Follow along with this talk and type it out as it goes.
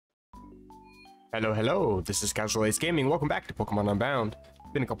Hello, hello, this is Casual Ace Gaming. Welcome back to Pokemon Unbound.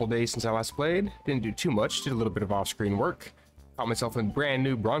 Been a couple days since I last played. Didn't do too much, did a little bit of off-screen work. Caught myself in brand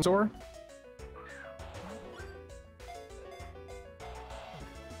new Bronzor.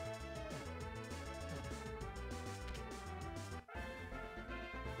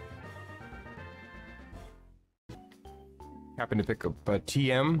 Happened to pick up a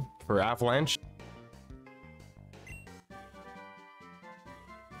TM for Avalanche.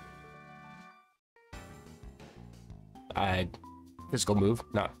 Physical move,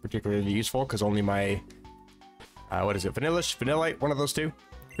 not particularly useful because only my what is it, Vanillish, Vanillite, one of those two.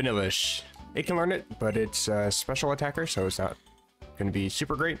 Vanillish, it can learn it, but it's a special attacker, so it's not going to be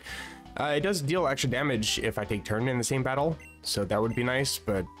super great. It does deal extra damage if I take turn in the same battle, so that would be nice,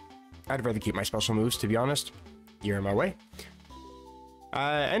 but I'd rather keep my special moves, to be honest. You're in my way.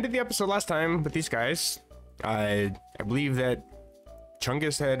 Ended the episode last time with these guys. I believe that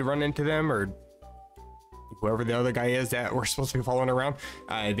Chungus had run into them, or whoever the other guy is that we're supposed to be following around.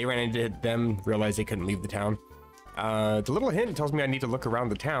 They ran into them, realized they couldn't leave the town. The little hint tells me I need to look around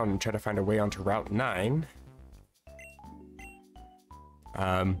the town and try to find a way onto Route 9.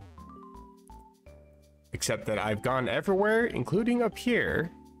 Except that I've gone everywhere, including up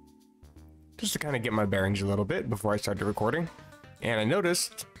here, just to kind of get my bearings a little bit before I started recording. And I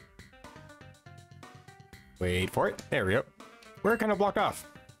noticed, wait for it, there we go, we're kind of blocked off.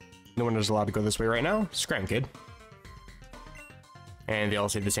 No one is allowed to go this way right now. Scram, kid. And they all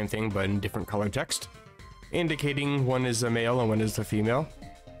say the same thing, but in different color text, indicating one is a male and one is a female.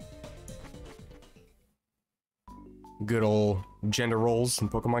 Good old gender roles in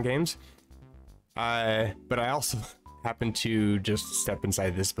Pokemon games. But I also happened to just step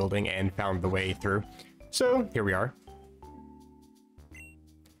inside this building and found the way through. So here we are.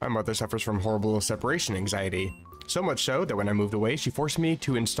 My mother suffers from horrible separation anxiety. So much so that when I moved away, she forced me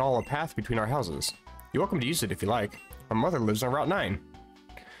to install a path between our houses. You're welcome to use it if you like. My mother lives on Route 9.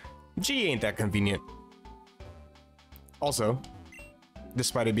 Gee, ain't that convenient. Also,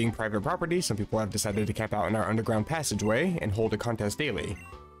 despite it being private property, some people have decided to camp out in our underground passageway and hold a contest daily.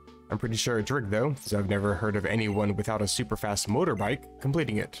 I'm pretty sure it's rigged though, because I've never heard of anyone without a super fast motorbike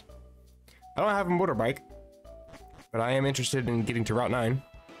completing it. I don't have a motorbike, but I am interested in getting to Route 9.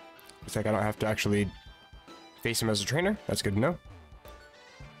 Looks like I don't have to actually face him as a trainer. That's good to know.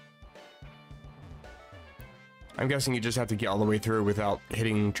 I'm guessing you just have to get all the way through without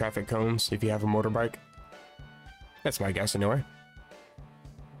hitting traffic cones if you have a motorbike. That's my guess anyway.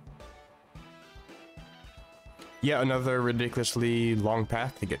 Yeah, another ridiculously long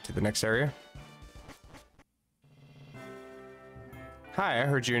path to get to the next area. Hi, I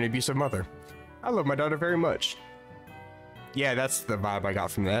heard you're an abusive mother. I love my daughter very much. Yeah, that's the vibe I got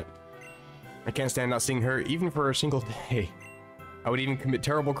from that. I can't stand not seeing her even for a single day. I would even commit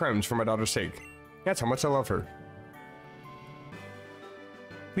terrible crimes for my daughter's sake. That's how much I love her.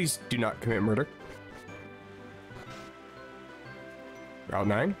 Please do not commit murder. Route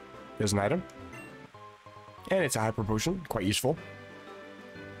 9. There's an item. And it's a hyper potion, quite useful.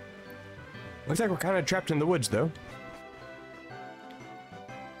 Looks like we're kind of trapped in the woods though.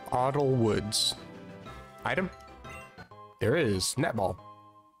 Audle Woods. Item? There is. Netball.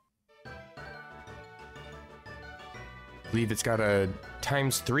 I believe it's got a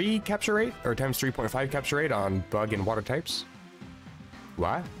 ×3 capture rate, or ×3.5 capture rate on bug and water types.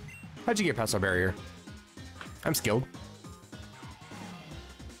 Why? How'd you get past our barrier? I'm skilled.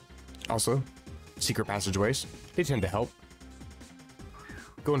 Also, secret passageways, they tend to help.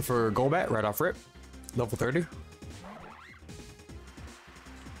 Going for Golbat right off rip, level 30.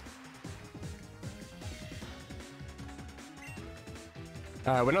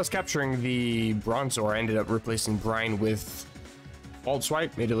 When I was capturing the Bronzor, I ended up replacing Brine with Bald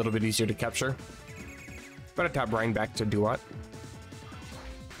Swipe, made it a little bit easier to capture. But I tapped Brine back to Duat.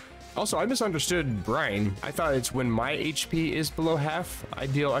 Also, I misunderstood Brine. I thought it's when my HP is below half, I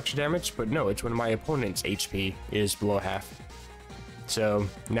deal extra damage, but no, it's when my opponent's HP is below half. So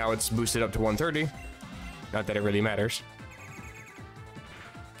now it's boosted up to 130. Not that it really matters.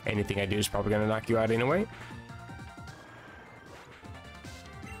 Anything I do is probably going to knock you out anyway.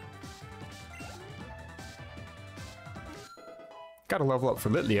 Got to level up for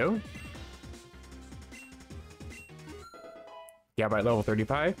Litleo. Gabite level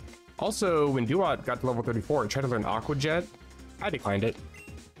 35. Also, when Duat got to level 34, I tried to learn Aqua Jet. I declined it.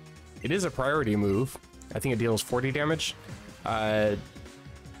 It is a priority move. I think it deals 40 damage.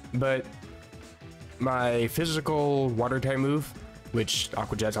 But my physical water type move, which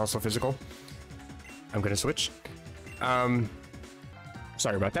Aqua Jet's also physical, I'm gonna switch.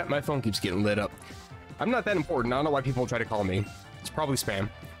 Sorry about that. My phone keeps getting lit up. I'm not that important. I don't know why people try to call me. It's probably spam.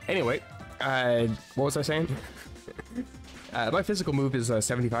 Anyway, What was I saying? My physical move is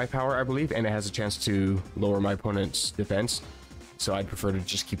 75 power, I believe, and it has a chance to lower my opponent's defense. So I'd prefer to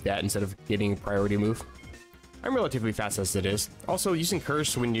just keep that instead of getting a priority move. I'm relatively fast as it is. Also, using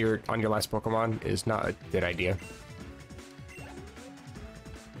Curse when you're on your last Pokemon is not a good idea.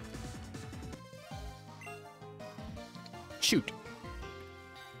 Shoot.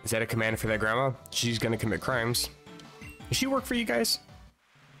 Is that a command for that grandma? She's gonna commit crimes. Does she work for you guys?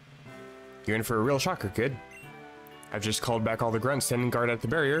 You're in for a real shocker, kid. I've just called back all the grunts standing guard at the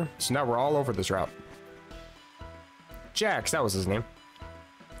barrier, so now we're all over this route. Jax, that was his name.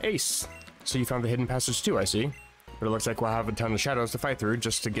 Ace. So you found the hidden passage too, I see. But it looks like we'll have a ton of shadows to fight through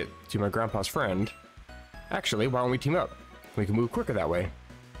just to get to my grandpa's friend. Actually, why don't we team up? We can move quicker that way.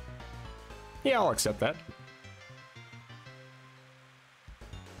 Yeah, I'll accept that.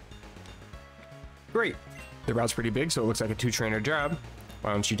 Great. The route's pretty big, so it looks like a two-trainer job.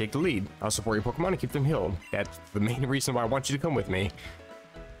 Why don't you take the lead? I'll support your Pokemon and keep them healed. That's the main reason why I want you to come with me.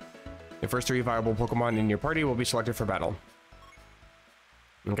 The first 3 viable Pokemon in your party will be selected for battle.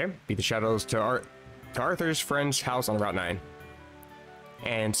 Okay, beat the shadows to Arthur's friend's house on Route 9.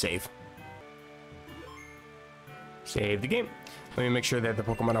 And save. Save the game. Let me make sure that the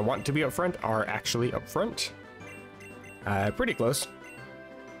Pokemon I want to be up front are actually up front. Pretty close.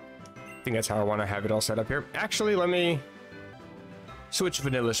 I think that's how I want to have it all set up here. Actually, let me switch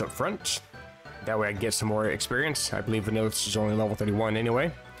Vanillish up front. That way I get some more experience. I believe Vanillish is only level 31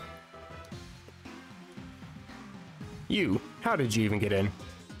 anyway. You, how did you even get in?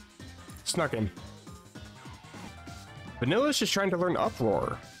 Snuck in. Vanillish is trying to learn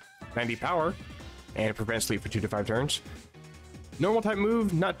Uproar. 90 power, and prevent sleep for 2 to 5 turns. Normal type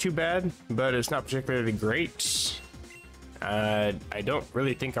move, not too bad, but it's not particularly great. I don't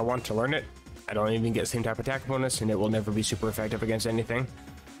really think I want to learn it. I don't even get same type attack bonus, and it will never be super effective against anything.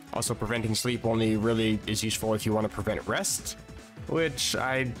 Also, preventing sleep only really is useful if you want to prevent rest, which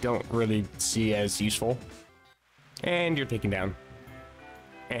I don't really see as useful. And you're taken down.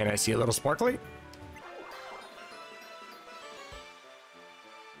 And I see a little sparkly.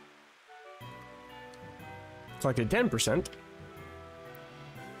 Collected 10%.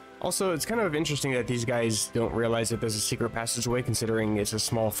 Also, it's kind of interesting that these guys don't realize that there's a secret passageway, considering it's a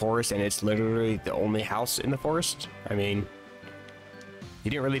small forest and it's literally the only house in the forest. I mean,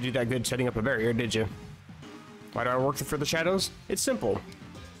 you didn't really do that good setting up a barrier, did you? Why do I work for the shadows? It's simple.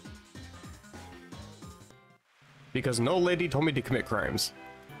 Because no lady told me to commit crimes.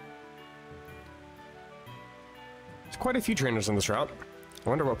 There's quite a few trainers on this route. I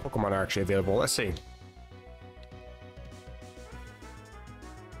wonder what Pokemon are actually available. Let's see.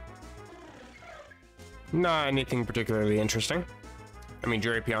 Not anything particularly interesting. I mean,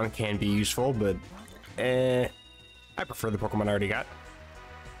 Drapion can be useful, but I prefer the Pokemon I already got.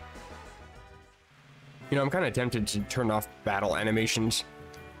 You know, I'm kind of tempted to turn off battle animations.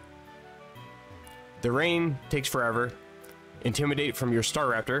 The rain takes forever. Intimidate from your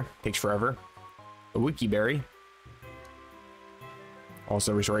Staraptor takes forever. A Wiki Berry.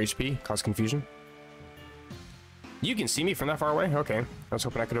 Also restore HP, cause confusion. You can see me from that far away? Okay, I was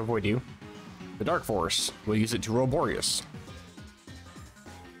hoping I could avoid you. The Dark Force. We'll use it to roll Boreas.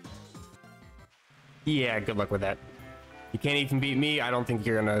 Yeah, good luck with that. You can't even beat me. I don't think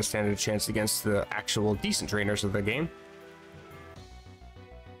you're gonna stand a chance against the actual decent trainers of the game.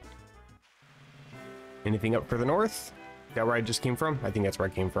 Anything up for the north? Is that where I just came from? I think that's where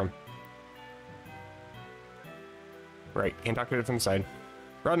I came from. Right, can't talk to it from the side.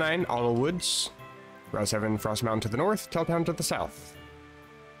 Route 9, Olive Woods. Route 7, Frost Mountain to the north, Telltown to the south.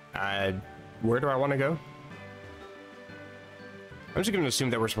 Where do I want to go? I'm just going to assume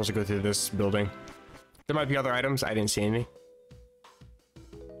that we're supposed to go through this building. There might be other items. I didn't see any.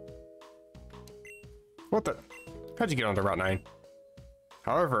 What the? How'd you get onto Route 9?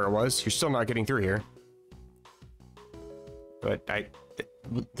 However it was, you're still not getting through here. But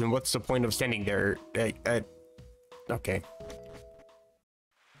then what's the point of standing there? Okay.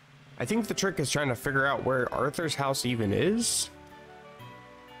 I think the trick is trying to figure out where Arthur's house even is.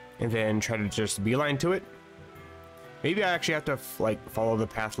 And then try to just beeline to it. Maybe I actually have to like follow the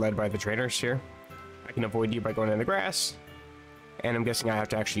path led by the trainers here. I can avoid you by going in the grass. And I'm guessing I have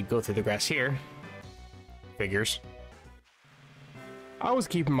to actually go through the grass here. Figures. I was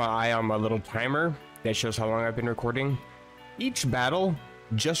keeping my eye on my little timer that shows how long I've been recording. Each battle,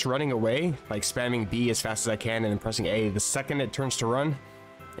 just running away, like spamming B as fast as I can and then pressing A the second it turns to run,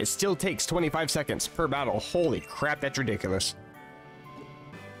 it still takes 25 seconds per battle. Holy crap, that's ridiculous.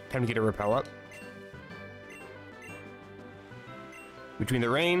 Time to get a repel up. Between the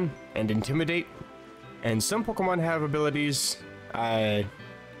rain and intimidate, and some Pokemon have abilities.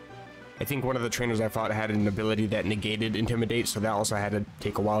 I think one of the trainers I fought had an ability that negated Intimidate, so that also had to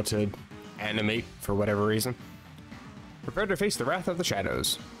take a while to animate for whatever reason. Prepare to face the wrath of the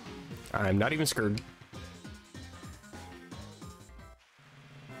shadows. I'm not even scared.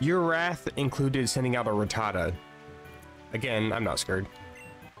 Your wrath included sending out a Rattata. Again, I'm not scared.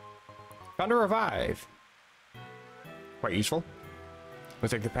 Found a revive. Quite useful.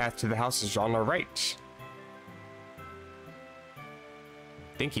 Looks like the path to the house is on our right.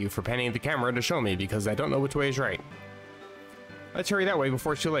 Thank you for panning the camera to show me, because I don't know which way is right. Let's hurry that way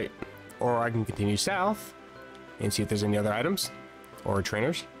before it's too late. Or I can continue south and see if there's any other items. Or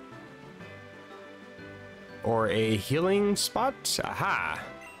trainers. Or a healing spot. Aha!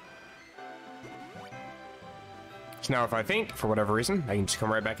 So now if I faint, for whatever reason, I can just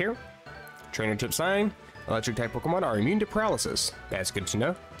come right back here. Trainer tip sign. Electric type Pokemon are immune to paralysis. That's good to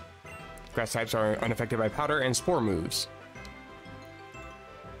know. Grass types are unaffected by powder and spore moves.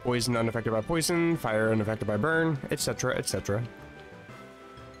 Poison unaffected by poison, fire unaffected by burn, etc, etc.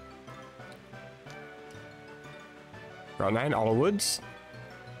 Route 9, all woods.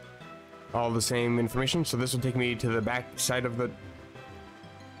 All the same information, so this will take me to the back side of the...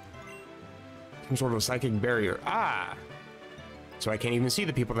 some sort of psychic barrier. Ah! So I can't even see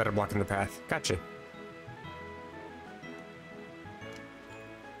the people that are blocking the path. Gotcha.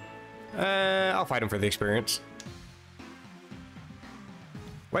 I'll fight him for the experience.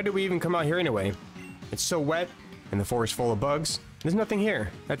 Why did we even come out here anyway? It's so wet, and the forest full of bugs. There's nothing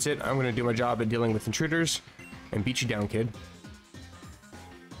here. That's it. I'm gonna do my job at dealing with intruders and beat you down, kid.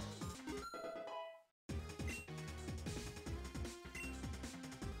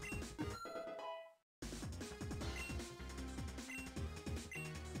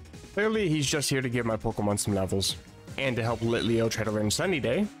 Clearly, he's just here to give my Pokemon some levels, and to help Litleo try to learn Sunny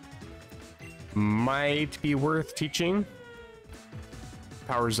Day. Might be worth teaching.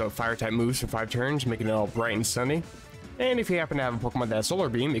 Powers up fire type moves for 5 turns, making it all bright and sunny. And if you happen to have a Pokemon that has Solar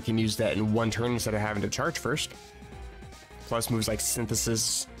Beam, it can use that in 1 turn instead of having to charge first. Plus moves like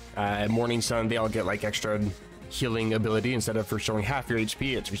Synthesis, Morning Sun, they all get like extra healing ability. Instead of restoring half your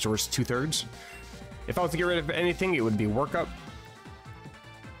HP, it restores 2/3. If I was to get rid of anything, it would be Work Up.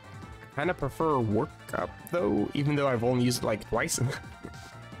 Kinda prefer Work Up though, even though I've only used it like twice.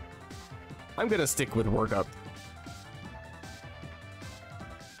 I'm gonna stick with Work Up.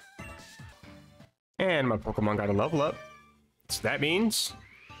 And my Pokemon got a level up. So that means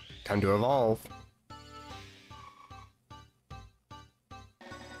time to evolve.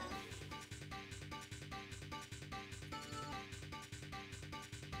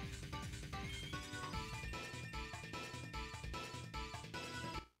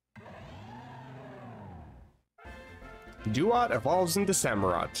 Duat evolves into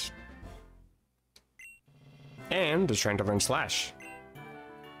Samurott. And is trying to learn Slash.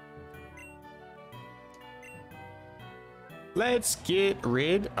 Let's get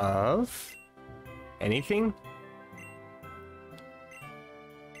rid of anything.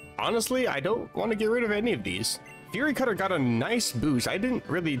 Honestly, I don't want to get rid of any of these. Fury Cutter got a nice boost. I didn't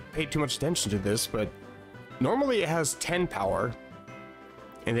really pay too much attention to this, but normally it has 10 power.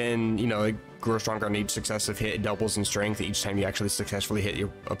 And then, you know, it grows stronger on each successive hit. It doubles in strength each time you actually successfully hit your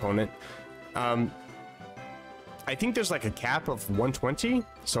opponent. I think there's like a cap of 120,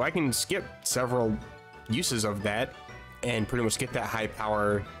 so I can skip several uses of that and pretty much get that high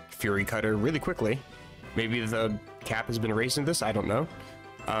power Fury Cutter really quickly. Maybe the cap has been raised in this, I don't know.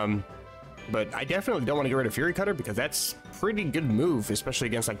 But I definitely don't want to get rid of Fury Cutter because that's a pretty good move, especially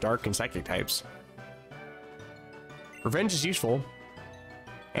against like Dark and Psychic types. Revenge is useful.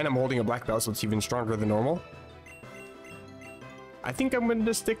 And I'm holding a black belt, so it's even stronger than normal. I think I'm going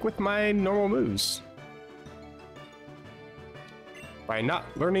to stick with my normal moves. By not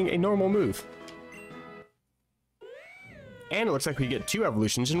learning a normal move. And it looks like we get 2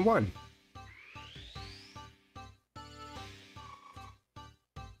 evolutions in 1.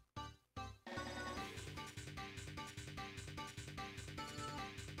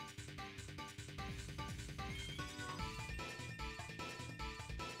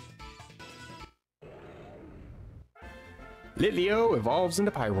 Litleo evolves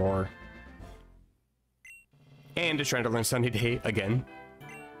into Pyroar. And is trying to learn Sunny Day again.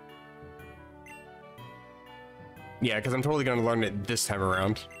 Yeah, because I'm totally going to learn it this time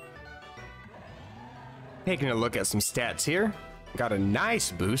around. Taking a look at some stats here. Got a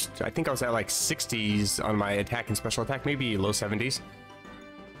nice boost. I think I was at like 60s on my attack and special attack, maybe low 70s.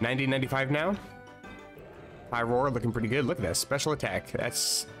 90, 95 now. Pyroar looking pretty good. Look at that special attack.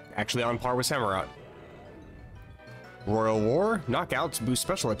 That's actually on par with Samurott. Royal War, knockouts boost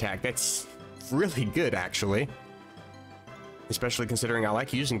special attack. That's really good, actually. especially considering I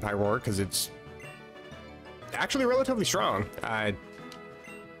like using Pyroar because it's actually relatively strong.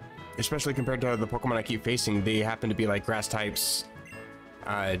 Especially compared to the Pokemon I keep facing, they happen to be like grass types,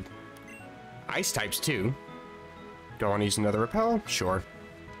 ice types too. Do I want to use another repel? Sure.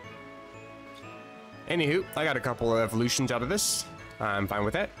 Anywho, I got a couple of evolutions out of this. I'm fine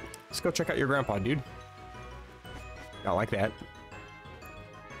with that. Let's go check out your grandpa, dude. Not like that.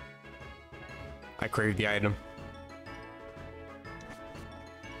 I craved the item.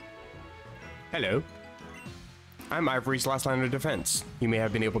 Hello. I'm Ivory's last line of defense. You may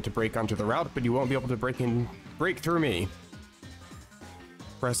have been able to break onto the route, but you won't be able to break through me.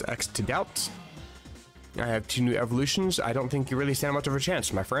 Press X to doubt. I have 2 new evolutions. I don't think you really stand much of a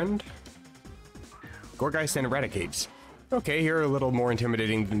chance, my friend. Gorgeist and Eradicates. Okay, you're a little more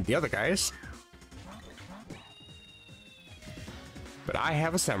intimidating than the other guys. But I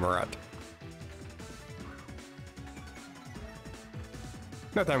have a Samurott.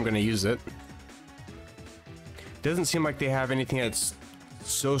 Not that I'm going to use it. Doesn't seem like they have anything that's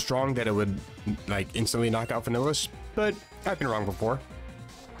so strong that it would like instantly knock out Vanillish, but I've been wrong before.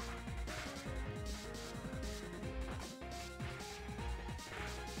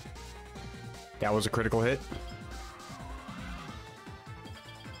 That was a critical hit.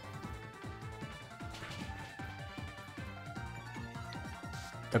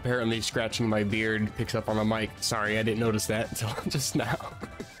 Apparently scratching my beard picks up on the mic. Sorry, I didn't notice that until just now.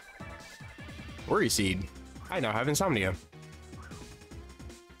 Worry Seed. I now have insomnia.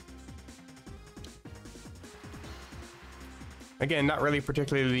 Again, not really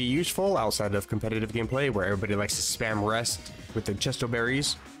particularly useful outside of competitive gameplay where everybody likes to spam rest with their chesto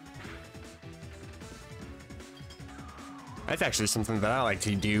berries. That's actually something that I like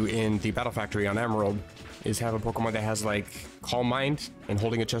to do in the Battle Factory on Emerald, is have a Pokemon that has like Calm Mind and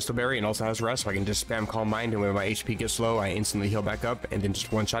holding a chesto berry and also has rest, so I can just spam Calm Mind, and when my HP gets low, I instantly heal back up and then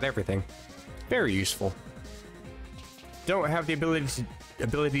just one-shot everything. Very useful. Don't have the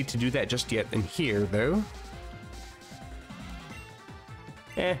ability to do that just yet in here, though.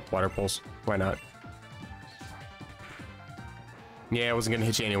 Water Pulse. Why not? Yeah, I wasn't gonna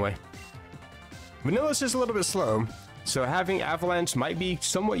hit you anyway. Vanillish is a little bit slow, so having Avalanche might be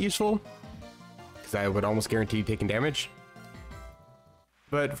somewhat useful, because I would almost guarantee taking damage.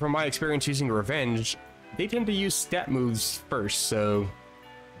 But from my experience using Revenge, they tend to use stat moves first, so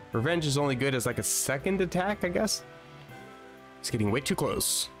Revenge is only good as like a second attack, I guess. It's getting way too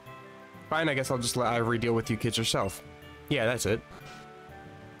close. Fine, I guess I'll just let Ivory deal with you kids herself. Yeah, that's it.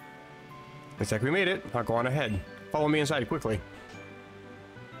 Looks like we made it. I'll go on ahead. Follow me inside quickly.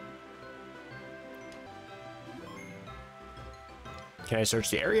 Can I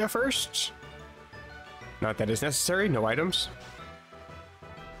search the area first? Not that it's necessary. No items.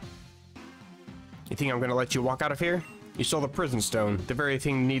 You think I'm gonna let you walk out of here? You stole the Prison Stone, the very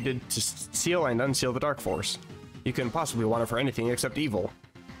thing needed to seal and unseal the Dark Force. You couldn't possibly want it for anything except evil.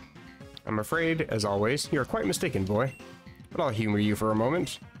 I'm afraid, as always, you're quite mistaken, boy. But I'll humor you for a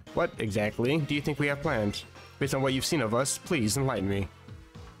moment. What, exactly, do you think we have planned? Based on what you've seen of us, please enlighten me.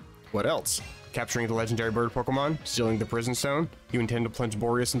 What else? Capturing the legendary bird Pokemon? Stealing the Prison Stone? You intend to plunge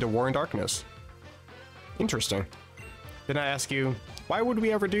Boreas into war and darkness. Interesting. Then I ask you, why would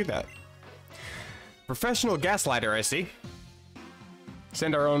we ever do that? Professional gaslighter, I see.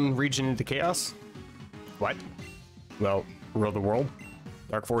 Send our own region into chaos? What? Well, rule the world.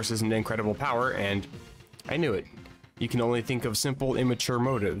 Dark Force is an incredible power, and I knew it. You can only think of simple, immature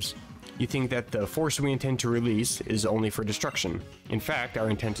motives. You think that the force we intend to release is only for destruction. In fact, our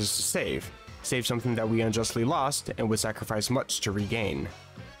intent is to save. Save something that we unjustly lost and would sacrifice much to regain.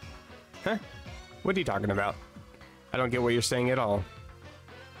 Huh? What are you talking about? I don't get what you're saying at all.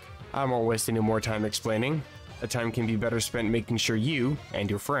 I won't waste any more time explaining. The time can be better spent making sure you and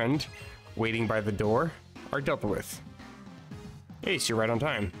your friend, waiting by the door, are dealt with. Ace, you're right on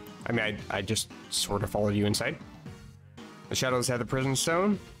time. I mean, I just sort of followed you inside. The Shadows had the Prison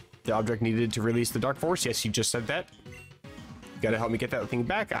Stone. The object needed to release the Dark Force. Yes, you just said that. You gotta help me get that thing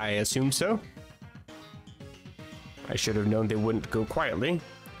back. I assume so. I should have known they wouldn't go quietly.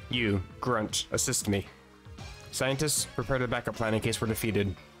 You, Grunt, assist me. Scientists, prepare the backup plan in case we're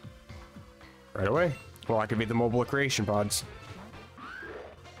defeated. Right away. We'll activate the mobile creation pods.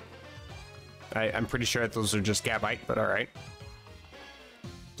 I'm pretty sure that those are just Gabite, but alright.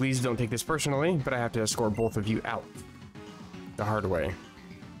 Please don't take this personally, but I have to escort both of you out. The hard way.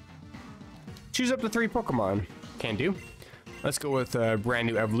 Choose up to 3 Pokemon. Can do. Let's go with brand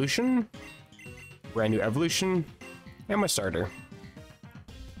new evolution. Brand new evolution. And my starter.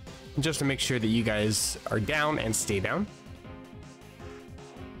 Just to make sure that you guys are down and stay down.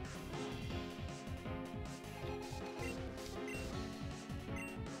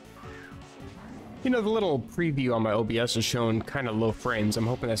 You know, the little preview on my OBS is showing kind of low frames. I'm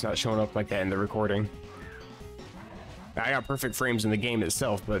hoping that's not showing up like that in the recording. I got perfect frames in the game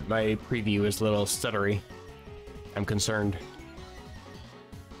itself, but my preview is a little stuttery. I'm concerned.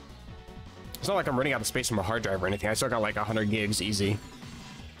 It's not like I'm running out of space on my hard drive or anything. I still got like 100 gigs easy.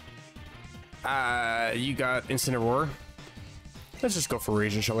 You got Instant Aurora. Let's just go for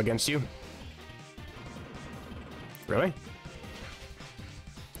Raging Shell against you. Really?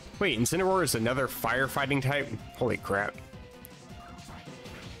 Wait, Incineroar is another firefighting type? Holy crap.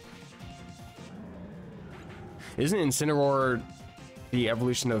 Isn't Incineroar the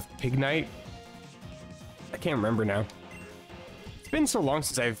evolution of Pignite? I can't remember now. It's been so long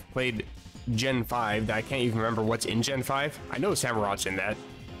since I've played Gen 5 that I can't even remember what's in Gen 5. I know Samurot's in that.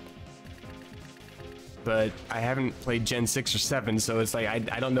 But I haven't played Gen 6 or 7, so it's like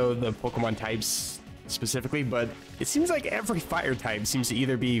I don't know the Pokemon types specifically, but it seems like every fire type seems to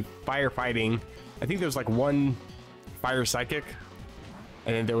either be firefighting. I think there's like one fire psychic,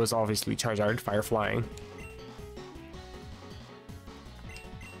 and then there was obviously Charizard, fire flying.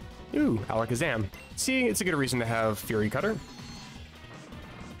 Ooh, Alakazam. See, it's a good reason to have Fury Cutter.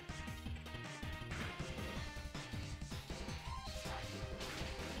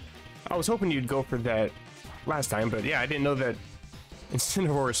 I was hoping you'd go for that last time, but yeah, I didn't know that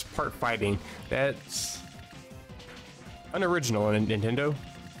Incineroar is part fighting. That's unoriginal in Nintendo.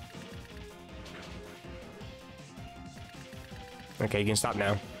 Okay, you can stop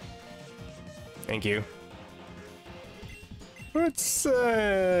now. Thank you. Let's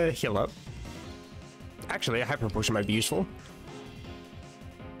heal up. Actually, a Hyper Potion might be useful.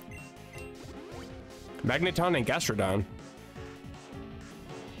 Magneton and Gastrodon.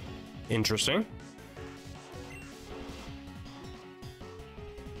 Interesting.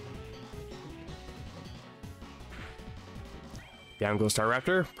 Down goes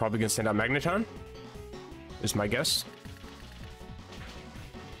Staraptor. Probably gonna send out Magneton, is my guess.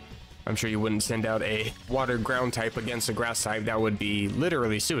 I'm sure you wouldn't send out a water ground type against a grass type. That would be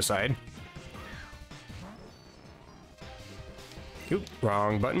literally suicide. Oop,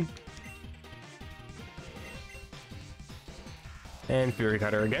 wrong button. And Fury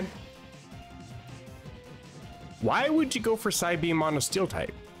Cutter again. Why would you go for Psybeam on a Steel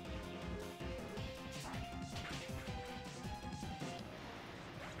type?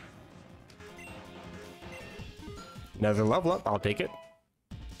 Another level up, I'll take it.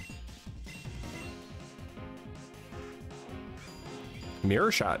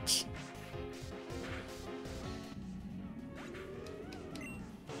 Mirror Shots.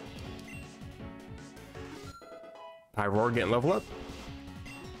 Pyroar getting level up.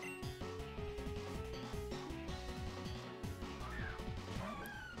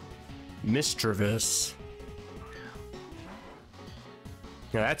 Mischievous.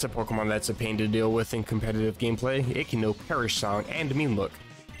 Now that's a Pokemon that's a pain to deal with in competitive gameplay. It can know Perish Song and Mean Look.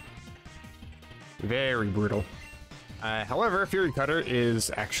 Very brutal. However, Fury Cutter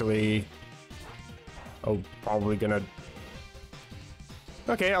is actually... Oh, probably gonna...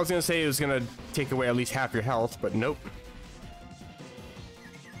 Okay, I was gonna say it was gonna take away at least half your health, but nope.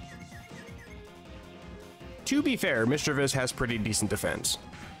 To be fair, Mischievous has pretty decent defense.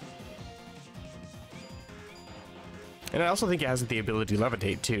 And I also think it has the ability to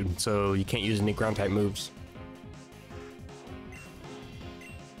levitate too, so you can't use any ground type moves.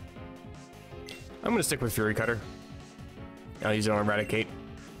 I'm gonna stick with Fury Cutter. I'll use it on Eradicate.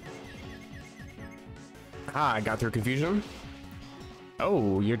 Ah, I got through Confusion.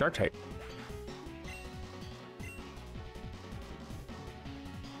 Oh, you're Dark type.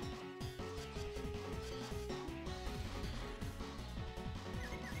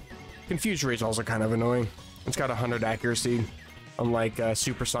 Confuse Ray is also kind of annoying. It's got 100 accuracy, unlike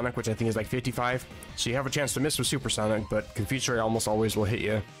Supersonic, which I think is like 55. So you have a chance to miss with Supersonic, but Confuse Ray almost always will hit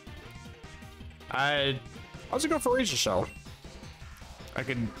you. I'll just go for Razor Shell. I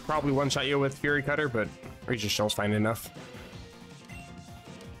could probably one-shot you with Fury Cutter, but Razor Shell's fine enough.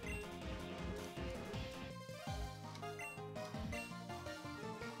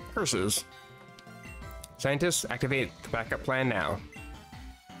 Curses. Scientists, activate the backup plan now.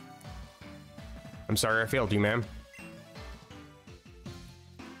 I'm sorry I failed you, ma'am.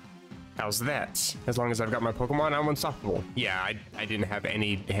 How's that? As long as I've got my Pokemon, I'm unstoppable. Yeah, I didn't have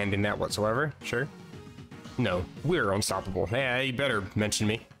any hand in that whatsoever. Sure. No, we're unstoppable. Yeah, you better mention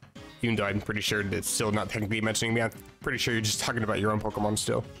me. Even though I'm pretty sure it's still not technically mentioning me, I'm pretty sure you're just talking about your own Pokemon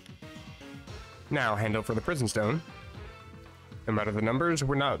still. Now, hand over the Prison Stone. No matter the numbers,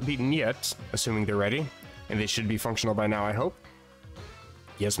 we're not beaten yet, assuming they're ready. And they should be functional by now, I hope.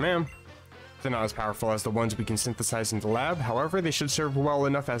 Yes, ma'am. They're not as powerful as the ones we can synthesize in the lab, however, they should serve well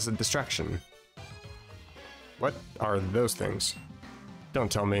enough as a distraction. What are those things?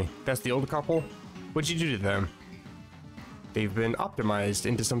 Don't tell me. That's the old couple? What'd you do to them? They've been optimized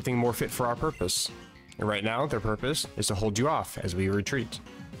into something more fit for our purpose. And right now, their purpose is to hold you off as we retreat.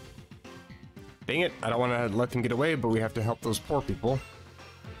 Dang it, I don't want to let them get away, but we have to help those poor people.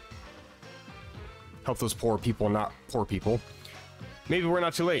 Help those poor people, not poor people. Maybe we're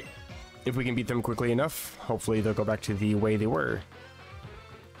not too late. If we can beat them quickly enough, hopefully they'll go back to the way they were.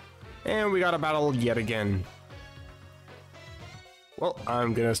 And we got a battle yet again. Well,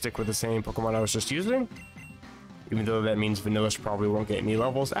 I'm gonna stick with the same Pokemon I was just using. Even though that means Vanillish probably won't get any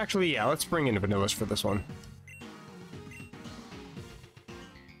levels. Actually, yeah, let's bring in Vanillish for this one.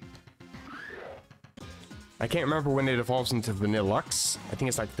 I can't remember when it evolves into Vanillux. I think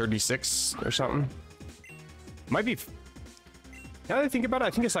it's like 36 or something. Might be... Now that I think about it, I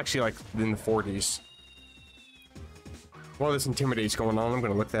think it's actually like in the 40s. While this Intimidate's going on, I'm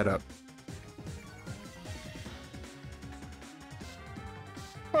gonna look that up.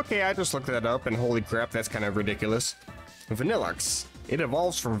 Okay, I just looked that up, and holy crap, that's kind of ridiculous. Vanillux. It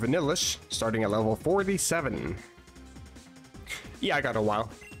evolves from Vanillish, starting at level 47. Yeah, I got a while.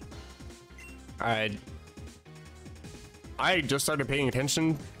 I just started paying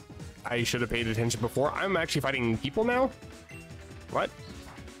attention. I should have paid attention before. I'm actually fighting people now? What?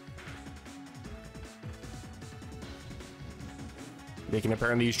 They can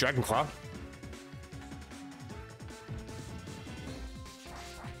apparently use Dragon Claw.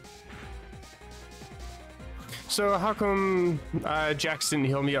 So how come Jax didn't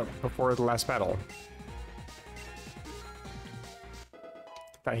heal me up before the last battle?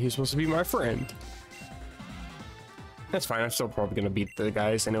 Thought he was supposed to be my friend. That's fine, I'm still probably gonna beat the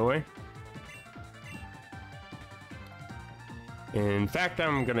guys anyway. In fact,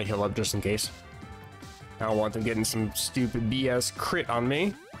 I'm gonna heal up just in case. I don't want them getting some stupid BS crit on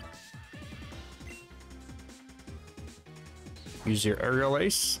me. Use your aerial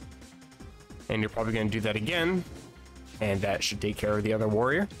ace. And you're probably gonna do that again. And that should take care of the other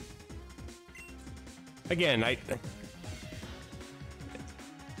warrior. Again,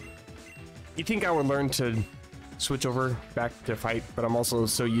 you think I would learn to switch over back to fight, but I'm also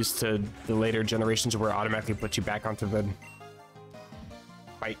so used to the later generations where it automatically puts you back onto the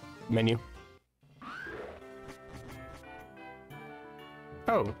fight menu.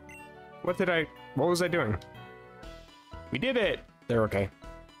 Oh, what was I doing? We did it! They're okay.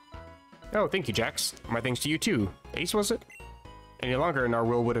 Oh, thank you, Jax. My thanks to you too. Ace, was it? Any longer and our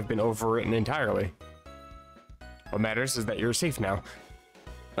will would have been overwritten entirely. What matters is that you're safe now.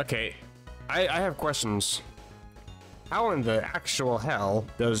 Okay, I have questions. How in the actual hell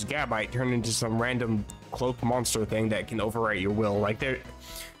does Gabite turn into some random cloak monster thing that can overwrite your will? Like,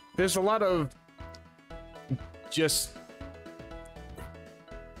 there's a lot of just...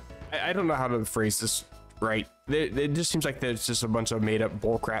 I don't know how to phrase this right. It just seems like there's just a bunch of made-up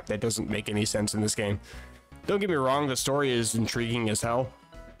bullcrap that doesn't make any sense in this game. Don't get me wrong, the story is intriguing as hell,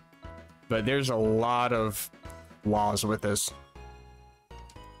 but there's a lot of flaws with this.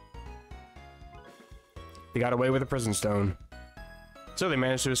 They got away with a prison stone, so they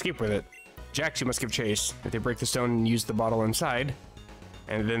managed to escape with it. Jax, you must give chase. If they break the stone and use the bottle inside,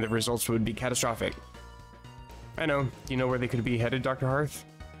 and then the results would be catastrophic. I know. Do you know where they could be headed, Dr. Hearth?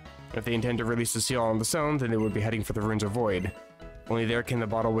 If they intend to release the seal on the stone, then they would be heading for the Ruins of Void. Only there can the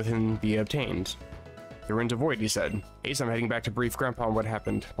bottle within be obtained. The Ruins of Void, he said. Ace, I'm heading back to brief Grandpa on what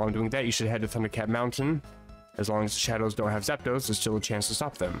happened. While I'm doing that, you should head to Thundercat Mountain. As long as the shadows don't have Zapdos, there's still a chance to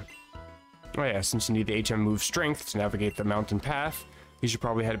stop them. Oh yeah, since you need the HM move strength to navigate the mountain path, you should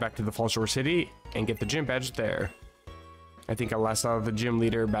probably head back to the Fallshore City and get the gym badge there. I think I last saw the gym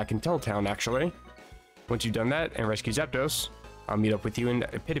leader back in Telltown, actually. Once you've done that and rescue Zapdos, I'll meet up with you in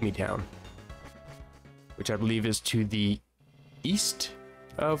Epitome Town, which I believe is to the east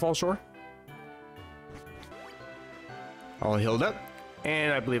of Fallshore. All healed up,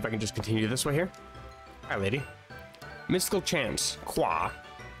 and I believe I can just continue this way here. Hi, lady. Mystical Chance, Qua.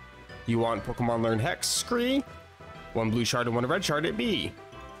 You want Pokemon Learn Hex, Scree? One blue shard and one red shard, it be.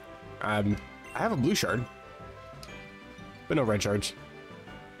 I have a blue shard, but no red shards.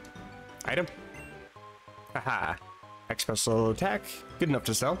 Item. Haha. X special attack, good enough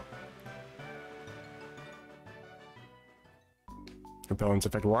to sell. Repellent's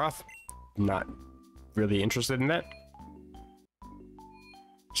effect wore off. Not really interested in that.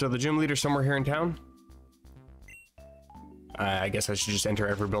 So the gym leader's somewhere here in town. I guess I should just enter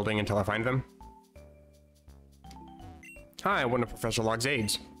every building until I find them. Hi, one of Professor Log's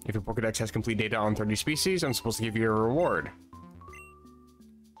aides. If your Pokedex has complete data on 30 species, I'm supposed to give you a reward.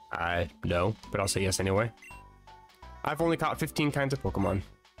 No, but I'll say yes anyway. I've only caught 15 kinds of Pokemon.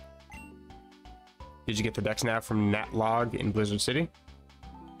 Did you get the dex nav from Natlog in Blizzard City?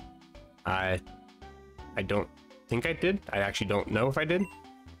 I don't think I did. I actually don't know if I did.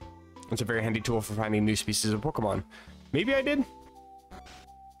 It's a very handy tool for finding new species of Pokemon. Maybe I did.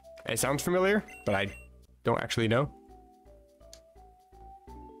 It sounds familiar, but I don't actually know.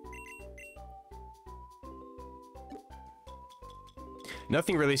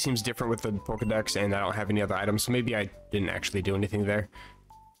 Nothing really seems different with the Pokedex, and I don't have any other items, so maybe I didn't actually do anything there.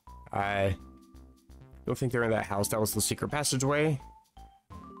 I don't think they're in that house. That was the secret passageway.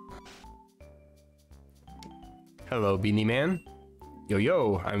 Hello, Beanie Man. Yo,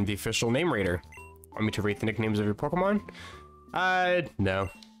 yo, I'm the official name rater. Want me to rate the nicknames of your Pokemon? No.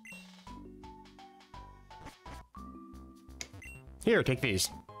 Here, take these.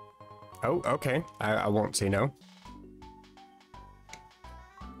 Oh, okay. I won't say no.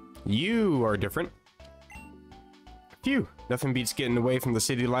 You are different. Phew, nothing beats getting away from the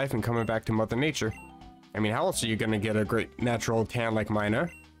city life and coming back to Mother Nature. I mean, how else are you gonna get a great natural tan like mine, huh?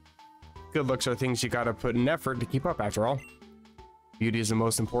 Good looks are things you gotta put in effort to keep up, after all. Beauty is the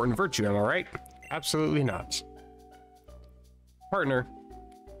most important virtue, am I right? Absolutely not. Partner,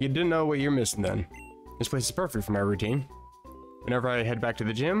 you didn't know what you're missing then. This place is perfect for my routine. Whenever I head back to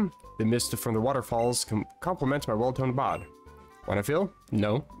the gym, the mist from the waterfalls complements my well-toned bod. Wanna feel?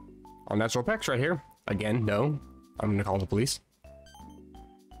 No. All natural pecs right here. Again, no. I'm gonna call the police.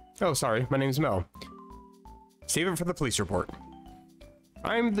 Oh, sorry, my name's Mel. Save it for the police report.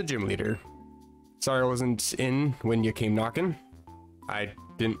 I'm the gym leader. Sorry I wasn't in when you came knocking. I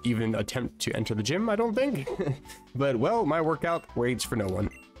didn't even attempt to enter the gym, I don't think. But, well, my workout waits for no one.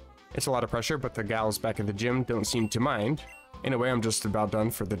 It's a lot of pressure, but the gals back at the gym don't seem to mind. Anyway, I'm just about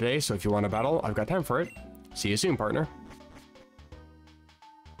done for the day, so if you want to battle, I've got time for it. See you soon, partner.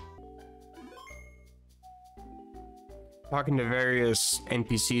 Talking to various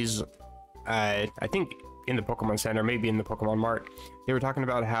NPCs, I think in the Pokemon Center, maybe in the Pokemon Mart, they were talking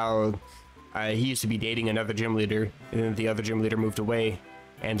about how he used to be dating another gym leader, and then the other gym leader moved away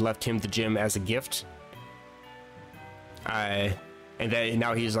and left him the gym as a gift. And that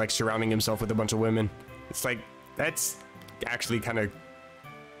now he's like surrounding himself with a bunch of women. It's like, that's actually kind of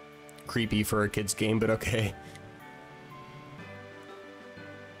creepy for a kid's game, but okay.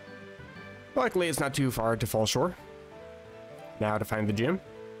 Luckily, it's not too far to fall shore. Now to find the gym.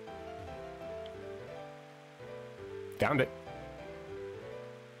 Found it.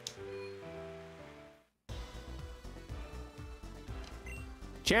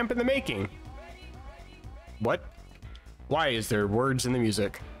 Champ in the making. What? Why is there words in the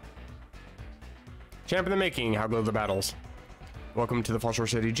music? Champ in the making. How go the battles? Welcome to the Fall Shore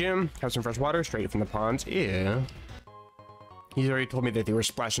City Gym. Have some fresh water straight from the ponds. Yeah. He's already told me that they were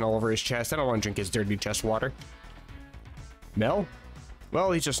splashing all over his chest. I don't want to drink his dirty chest water. Mel?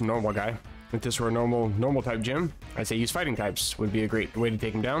 Well, he's just a normal guy. If this were a normal type gym, I'd say use fighting types would be a great way to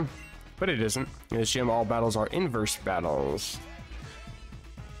take him down. But it isn't. In this gym, all battles are inverse battles.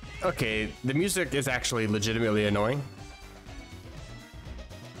 Okay, the music is actually legitimately annoying.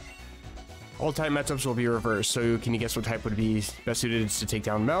 All type matchups will be reversed, so can you guess what type would be best suited to take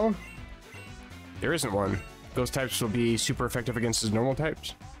down Mel? There isn't one. Ghost types will be super effective against his normal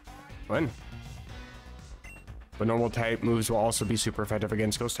types. When? But normal type moves will also be super effective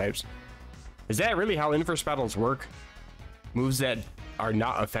against ghost types. Is that really how inverse battles work? Moves that are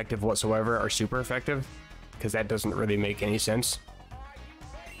not effective whatsoever are super effective? Because that doesn't really make any sense.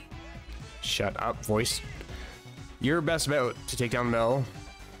 Shut up, voice. Your best bet to take down Mel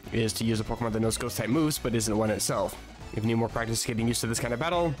is to use a Pokemon that knows ghost type moves but isn't one itself. If you need more practice getting used to this kind of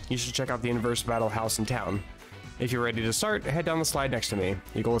battle, you should check out the inverse battle house in town. If you're ready to start, head down the slide next to me.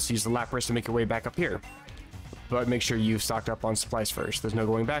 Your goal is to use the Lapras to make your way back up here. But make sure you've stocked up on supplies first. There's no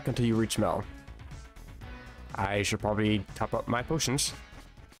going back until you reach Mel. I should probably top up my potions.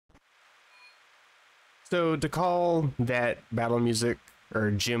 So to call that battle music or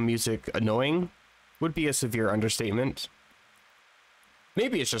gym music annoying would be a severe understatement.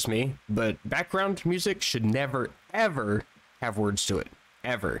 Maybe it's just me, but background music should never, ever have words to it.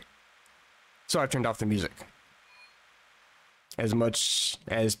 Ever. So I've turned off the music. As much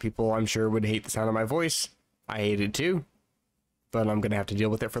as people, I'm sure, would hate the sound of my voice, I hate it too, but I'm gonna have to deal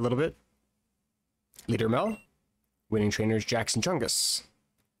with it for a little bit. Leader Mel, winning trainers Jax and Chungus.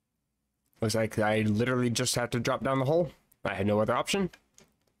 Looks like I literally just have to drop down the hole. I had no other option.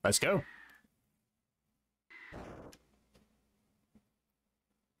 Let's go.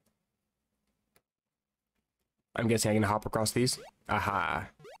 I'm guessing I can hop across these. Aha.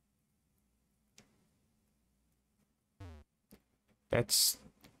 That's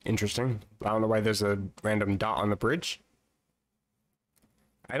interesting. I don't know why there's a random dot on the bridge.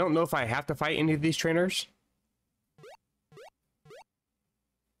 I don't know if I have to fight any of these trainers.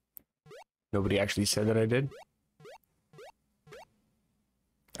 Nobody actually said that I did.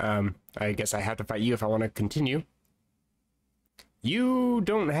 I guess I have to fight you if I want to continue. You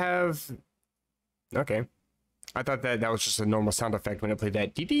don't have... Okay. I thought that that was just a normal sound effect when it played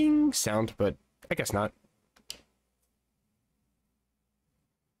that ding sound, but I guess not.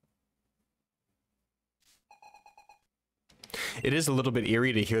 It is a little bit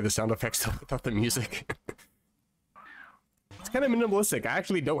eerie to hear the sound effects without the music. It's kind of minimalistic. I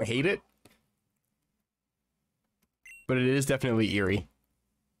actually don't hate it. But it is definitely eerie.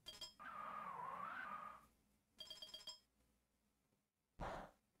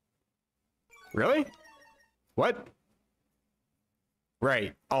 Really? What?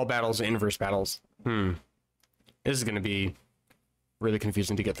 Right. All battles are inverse battles. This is going to be really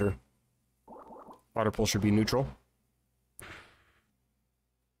confusing to get through. Water pool should be neutral.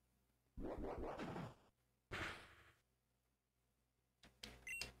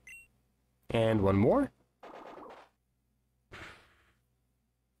 And one more.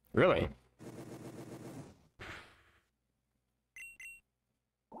 Really?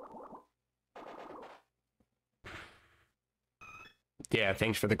 Yeah,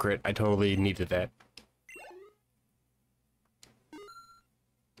 thanks for the crit. I totally needed that.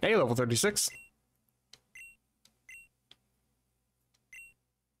 Hey, level 36.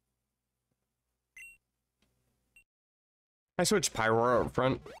 I switched Pyro up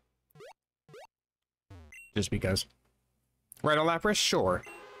front. Just because. Rhino Lapras? Sure.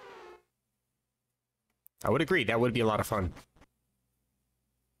 I would agree, that would be a lot of fun.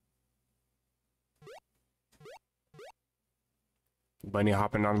 Bunny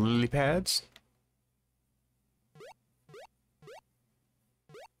hopping on lily pads.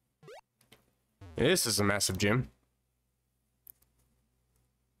 This is a massive gym.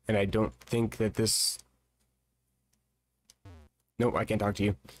 And I don't think that this... Nope, I can't talk to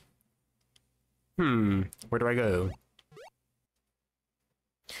you. Where do I go?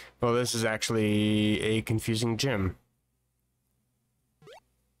 Well, this is actually a confusing gym.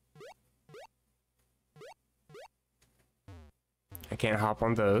 I can't hop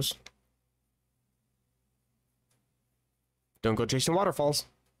on those. Don't go chasing waterfalls.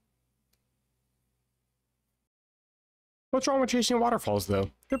 What's wrong with chasing waterfalls, though?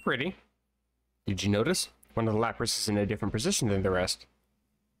 They're pretty. Did you notice? One of the Lapras is in a different position than the rest.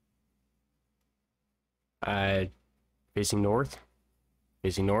 Facing north.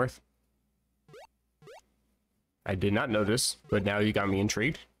 Facing north. I did not notice, but now you got me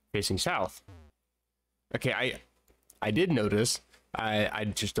intrigued. Facing south. Okay, I did notice. I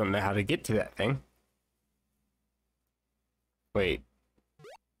just don't know how to get to that thing. Wait.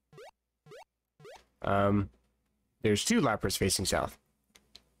 There's two Lapras facing south.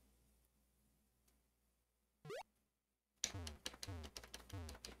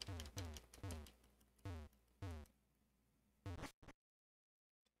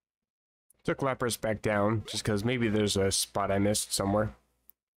 Took Lapras back down, just because maybe there's a spot I missed somewhere.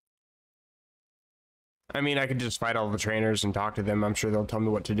 I mean, I could just fight all the trainers and talk to them. I'm sure they'll tell me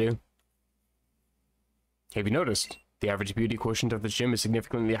what to do. Have you noticed? The average beauty quotient of the gym is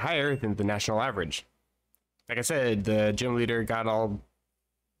significantly higher than the national average. Like I said, the gym leader got all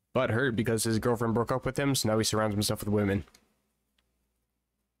butthurt because his girlfriend broke up with him, so now he surrounds himself with women.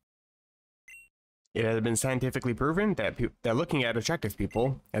 It has been scientifically proven that looking at attractive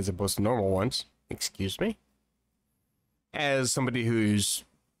people, as opposed to normal ones, excuse me, as somebody who's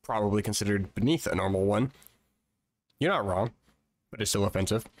probably considered beneath a normal one, you're not wrong, but it's still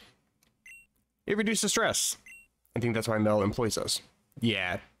offensive. It reduces stress. I think that's why Mel employs us.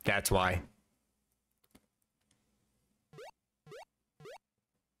 Yeah, that's why.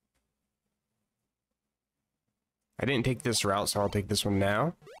 I didn't take this route, so I'll take this one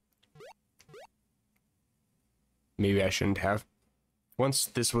now. Maybe I shouldn't have. Once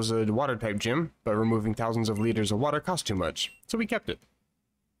this was a water type gym, but removing thousands of liters of water cost too much, so we kept it.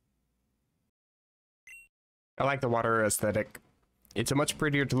 I like the water aesthetic. It's much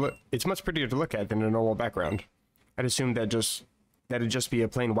prettier to look at than a normal background. I'd assume that that'd just be a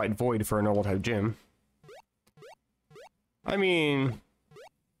plain white void for a normal type gym. I mean,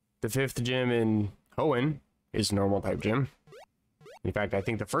 the 5th gym in Hoenn is a normal type gym. In fact, I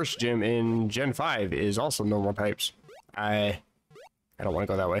think the first gym in Gen 5 is also normal types. I don't want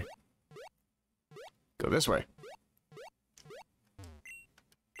to go that way. Go this way.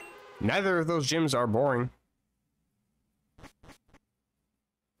 Neither of those gyms are boring.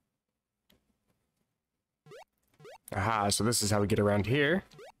 Aha, so this is how we get around here.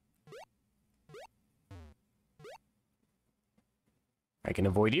 I can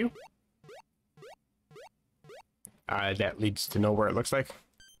avoid you. That leads to nowhere, it looks like.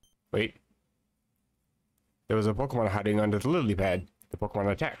 Wait. There was a Pokemon hiding under the lily pad. The Pokemon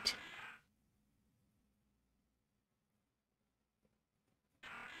attacked.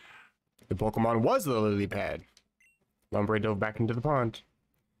 The Pokemon was the lily pad. Lombre dove back into the pond.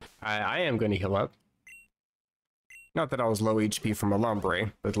 I am going to heal up. Not that I was low HP from a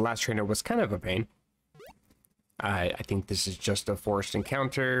Lombre, but the last trainer was kind of a pain. I think this is just a forced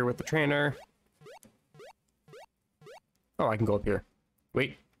encounter with the trainer. Oh, I can go up here.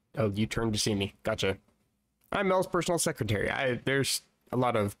 Wait. Oh, you turned to see me. Gotcha. I'm Mel's personal secretary. There's a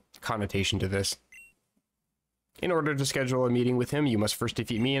lot of connotation to this. In order to schedule a meeting with him, you must first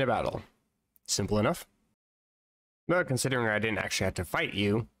defeat me in a battle. Simple enough. But considering I didn't actually have to fight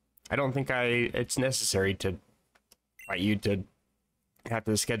you, I don't think it's necessary to fight you to have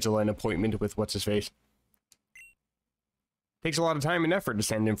to schedule an appointment with what's-his-face. Takes a lot of time and effort to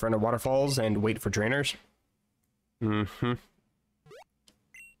stand in front of waterfalls and wait for trainers. Mm-hmm.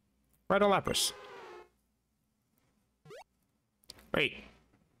 Right on Lapras. Wait.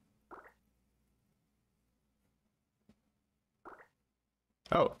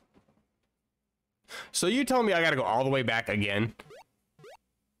 Oh. So you tell me I gotta go all the way back again?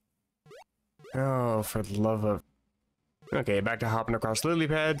 Oh, for the love of... Okay, back to hopping across lily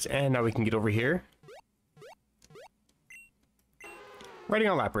pads, and now we can get over here. Riding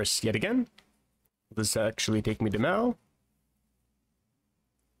on Lapras yet again. Will this actually take me to Mel?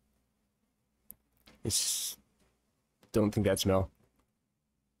 Don't think that's Mel.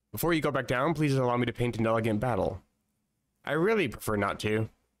 Before you go back down, please allow me to paint an elegant battle. I really prefer not to.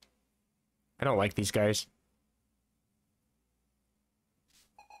 I don't like these guys.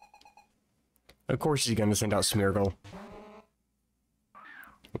 Of course he's gonna send out Smeargle.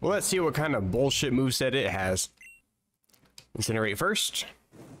 Well, let's see what kind of bullshit moveset it has. Incinerate first.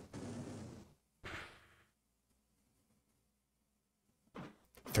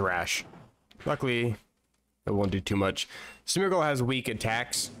 Thrash. Luckily, it won't do too much. Smeargle has weak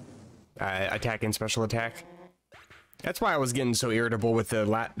attacks. Attack and special attack. That's why I was getting so irritable with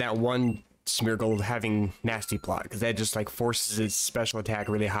that one Smeargle having Nasty Plot, because that just like forces its special attack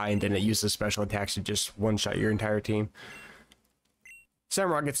really high, and then it uses special attacks to just one-shot your entire team.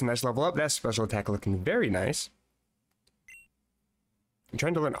 Samrock gets a nice level up. That special attack looking very nice. I'm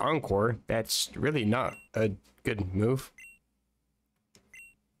trying to learn Encore. That's really not a good move.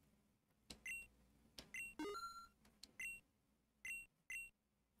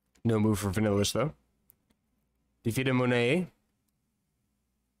 No move for Vanillish, though. Defeated Monet.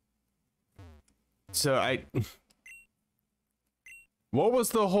 So what was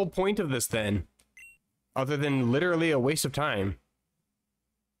the whole point of this then? Other than literally a waste of time.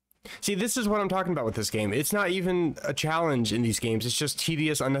 See, this is what I'm talking about with this game. It's not even a challenge in these games. It's just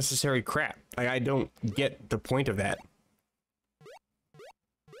tedious, unnecessary crap. Like, I don't get the point of that.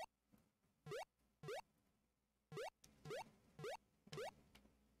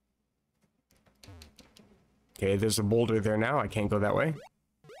 Okay, there's a boulder there now. I can't go that way.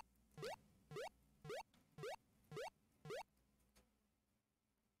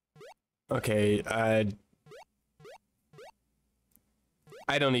 Okay, I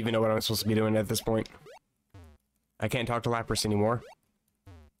don't even know what I'm supposed to be doing at this point. I can't talk to Lapras anymore.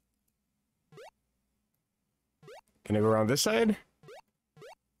 Can I go around this side?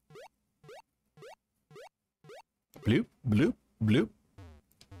 Bloop, bloop, bloop.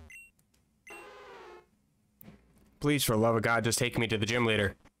 Please, for the love of God, just take me to the gym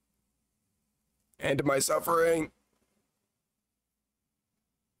leader. End my suffering.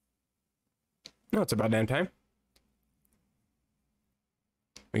 No, it's about damn time.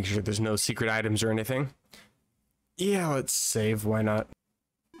 Make sure there's no secret items or anything. Yeah, let's save. Why not?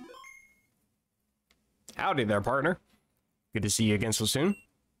 Howdy there, partner. Good to see you again so soon.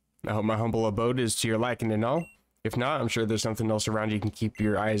 I hope my humble abode is to your liking and all. If not, I'm sure there's something else around you can keep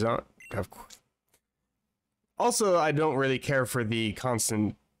your eyes on. Of course. Also, I don't really care for the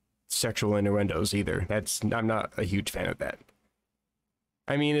constant sexual innuendos either. I'm not a huge fan of that.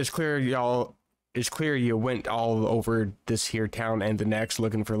 I mean, it's clear you went all over this here town and the next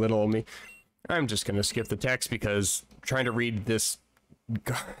looking for little old me. I'm just gonna skip the text because trying to read this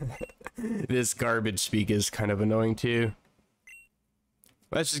this garbage speak is kind of annoying too.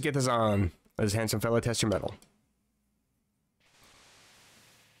 Let's just get this on. This handsome fella test your metal.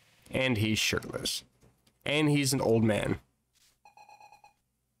 And he's shirtless. And he's an old man.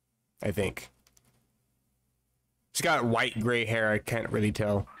 I think. He's got white gray hair, I can't really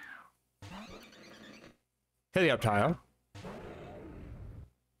tell. Helioptile.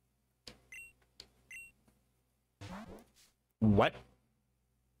 What?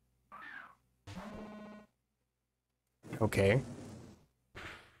 Okay.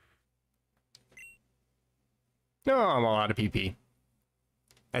 No, I'm all out of PP.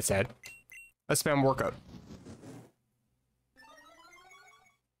 That's sad. Let's spam workup.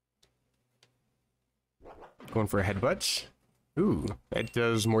 Going for a headbutt. Ooh, that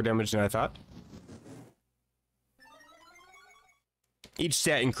does more damage than I thought. Each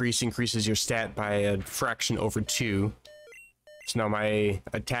stat increase increases your stat by a fraction over 2. So now my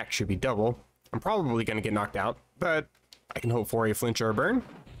attack should be double. I'm probably going to get knocked out, but I can hope for a flinch or a burn.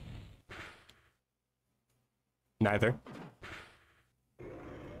 Neither.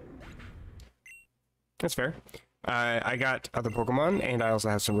 That's fair. I got other Pokemon, and I also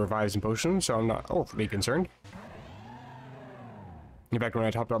have some revives and potions, so I'm not overly concerned. In fact, when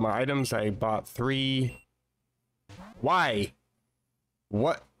I topped up my items, I bought 3. Why?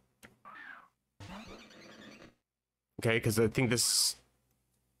 What? Okay, because I think this...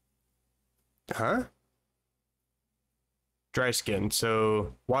 Huh? Dry skin,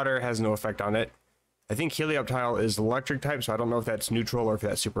 so water has no effect on it. I think Helioptile is electric type, so I don't know if that's neutral or if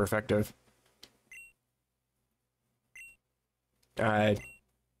that's super effective. Let's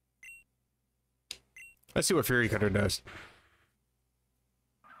see what Fury Cutter does.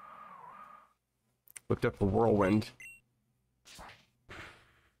 Looked up a Whirlwind.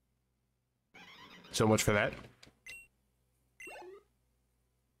 So much for that.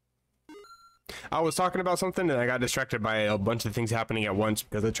 I was talking about something and I got distracted by a bunch of things happening at once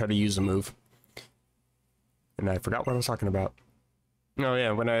because I tried to use a move. And I forgot what I was talking about. Oh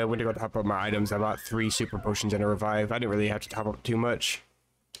yeah, when I went to go top up my items, I bought 3 super potions and a revive. I didn't really have to top up too much.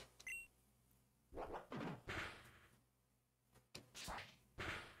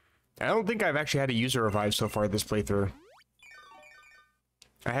 I don't think I've actually had to use a revive so far this playthrough.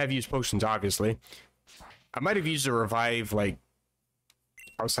 I have used potions, obviously. I might have used a revive, like,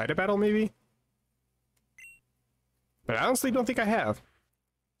 outside of battle, maybe? But I honestly don't think I have.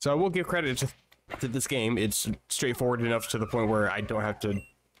 So I will give credit to this game. It's straightforward enough to the point where I don't have to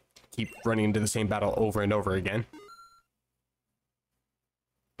keep running into the same battle over and over again.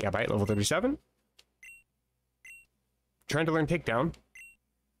 Gabite, level 37. Trying to learn Takedown.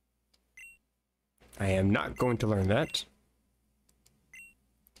 I am not going to learn that.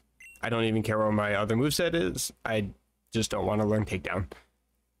 I don't even care what my other moveset is. I just don't want to learn Takedown.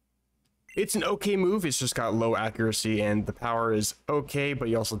 It's an okay move, it's just got low accuracy and the power is okay, but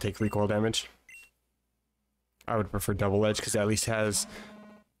you also take recoil damage. I would prefer Double Edge because it at least has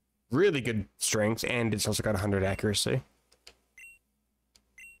really good strength and it's also got 100 accuracy.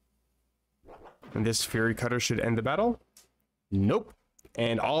 And this Fury Cutter should end the battle. Nope.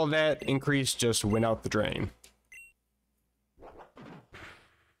 And all of that increase just went out the drain.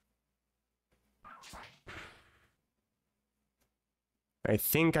 I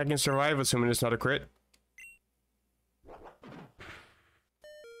think I can survive, assuming it's not a crit.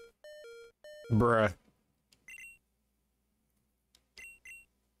 Bruh.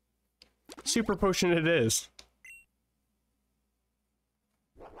 Super potion it is.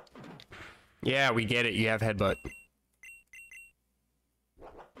 Yeah, we get it. You have headbutt.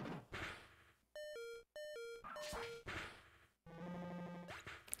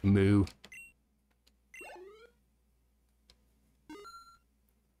 Moo.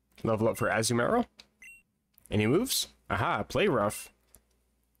 Level up for Azumarill. Any moves? Aha, Play Rough.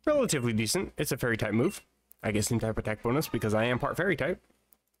 Relatively decent. It's a fairy type move. I get some type attack bonus because I am part fairy type.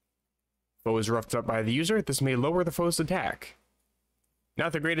 Foe is roughed up by the user. This may lower the foe's attack.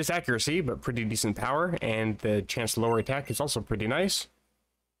 Not the greatest accuracy, but pretty decent power, and the chance to lower attack is also pretty nice.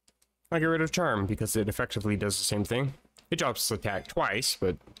 I'll get rid of Charm because it effectively does the same thing. It drops attack twice,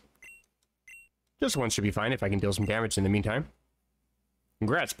 but just once should be fine if I can deal some damage in the meantime.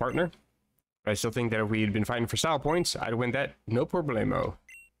 Congrats, partner. I still think that if we had been fighting for style points, I'd win that no problemo.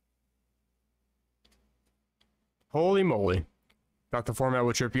 Holy moly. Thought the format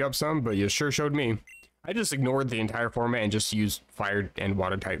would trip you up some, but you sure showed me. I just ignored the entire format and just used fire and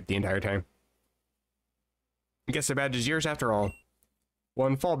water type the entire time. I guess the badge is yours after all.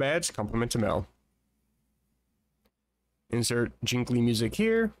 1 fall badge, compliment to Mel. Insert jingly music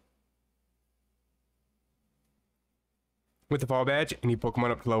here. With the fall badge, any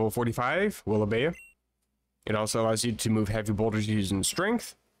Pokemon up to level 45 will obey you. It also allows you to move heavy boulders using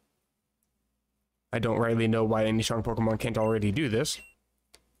strength. I don't rightly know why any strong Pokemon can't already do this,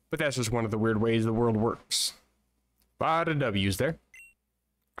 but that's just one of the weird ways the world works. A lot of W's there.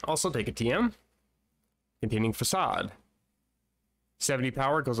 Also take a TM containing Facade. 70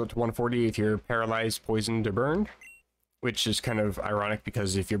 power goes up to 140 if you're paralyzed, poisoned, or burned, which is kind of ironic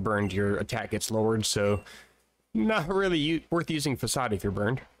because if you're burned, your attack gets lowered, so not really worth using Facade if you're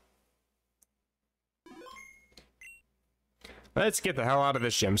burned. Let's get the hell out of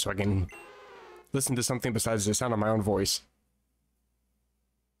this gym so I can listen to something besides the sound of my own voice.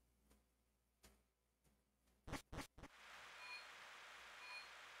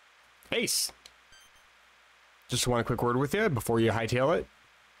 Ace! Just want a quick word with you before you hightail it.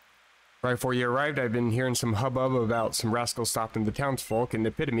 Right before you arrived, I've been hearing some hubbub about some rascals stopping the townsfolk in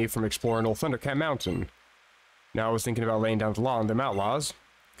Epitome from exploring Old Thundercat Mountain. Now I was thinking about laying down the law on them outlaws,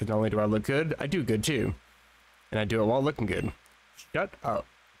 because not only do I look good, I do good too. And I do it while looking good. Shut up.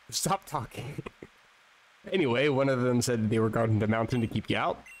 Stop talking. Anyway, one of them said they were guarding the mountain to keep you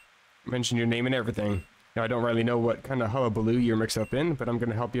out. Mentioned your name and everything. Now I don't really know what kind of hullabaloo you're mixed up in, but I'm going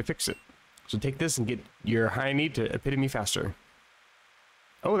to help you fix it. So take this and get your hiney to Epitome faster.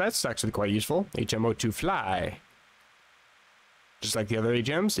 Oh, that's actually quite useful. HMO to fly. Just like the other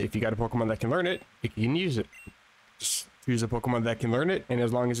HMs, if you got a Pokemon that can learn it, you can use it. Just choose a Pokemon that can learn it, and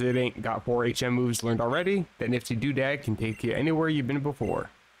as long as it ain't got 4 HM moves learned already, that nifty doodad can take you anywhere you've been before.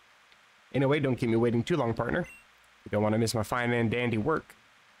 Anyway, don't keep me waiting too long, partner. You don't want to miss my fine and dandy work.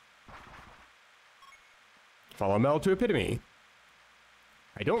 Follow Mel to Epitome.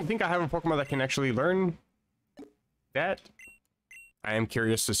 I don't think I have a Pokemon that can actually learn that. I am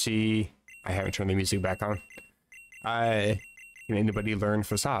curious to see... I haven't turned the music back on. Can anybody learn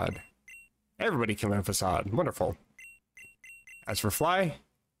Facade? Everybody can learn Facade. Wonderful. As for Fly...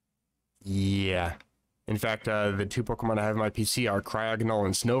 yeah. In fact, the 2 Pokemon I have on my PC are Cryogonal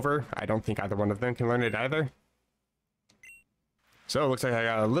and Snover. I don't think either one of them can learn it either. So it looks like I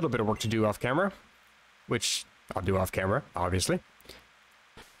got a little bit of work to do off camera. Which I'll do off camera, obviously.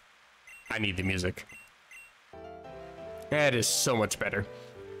 I need the music. That is so much better.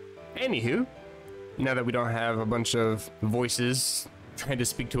 Anywho, now that we don't have a bunch of voices trying to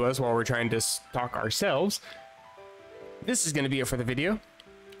speak to us while we're trying to talk ourselves, this is going to be it for the video.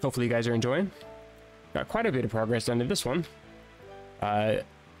 Hopefully you guys are enjoying. Got quite a bit of progress done in this one.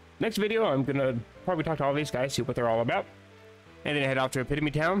 Next video, I'm going to probably talk to all these guys, see what they're all about, and then head off to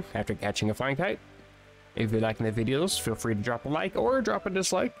Epitome Town after catching a flying kite. If you're liking the videos, feel free to drop a like or drop a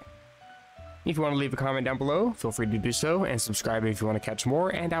dislike. If you want to leave a comment down below, feel free to do so, and subscribe if you want to catch more,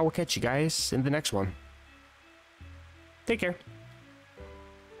 and I will catch you guys in the next one. Take care.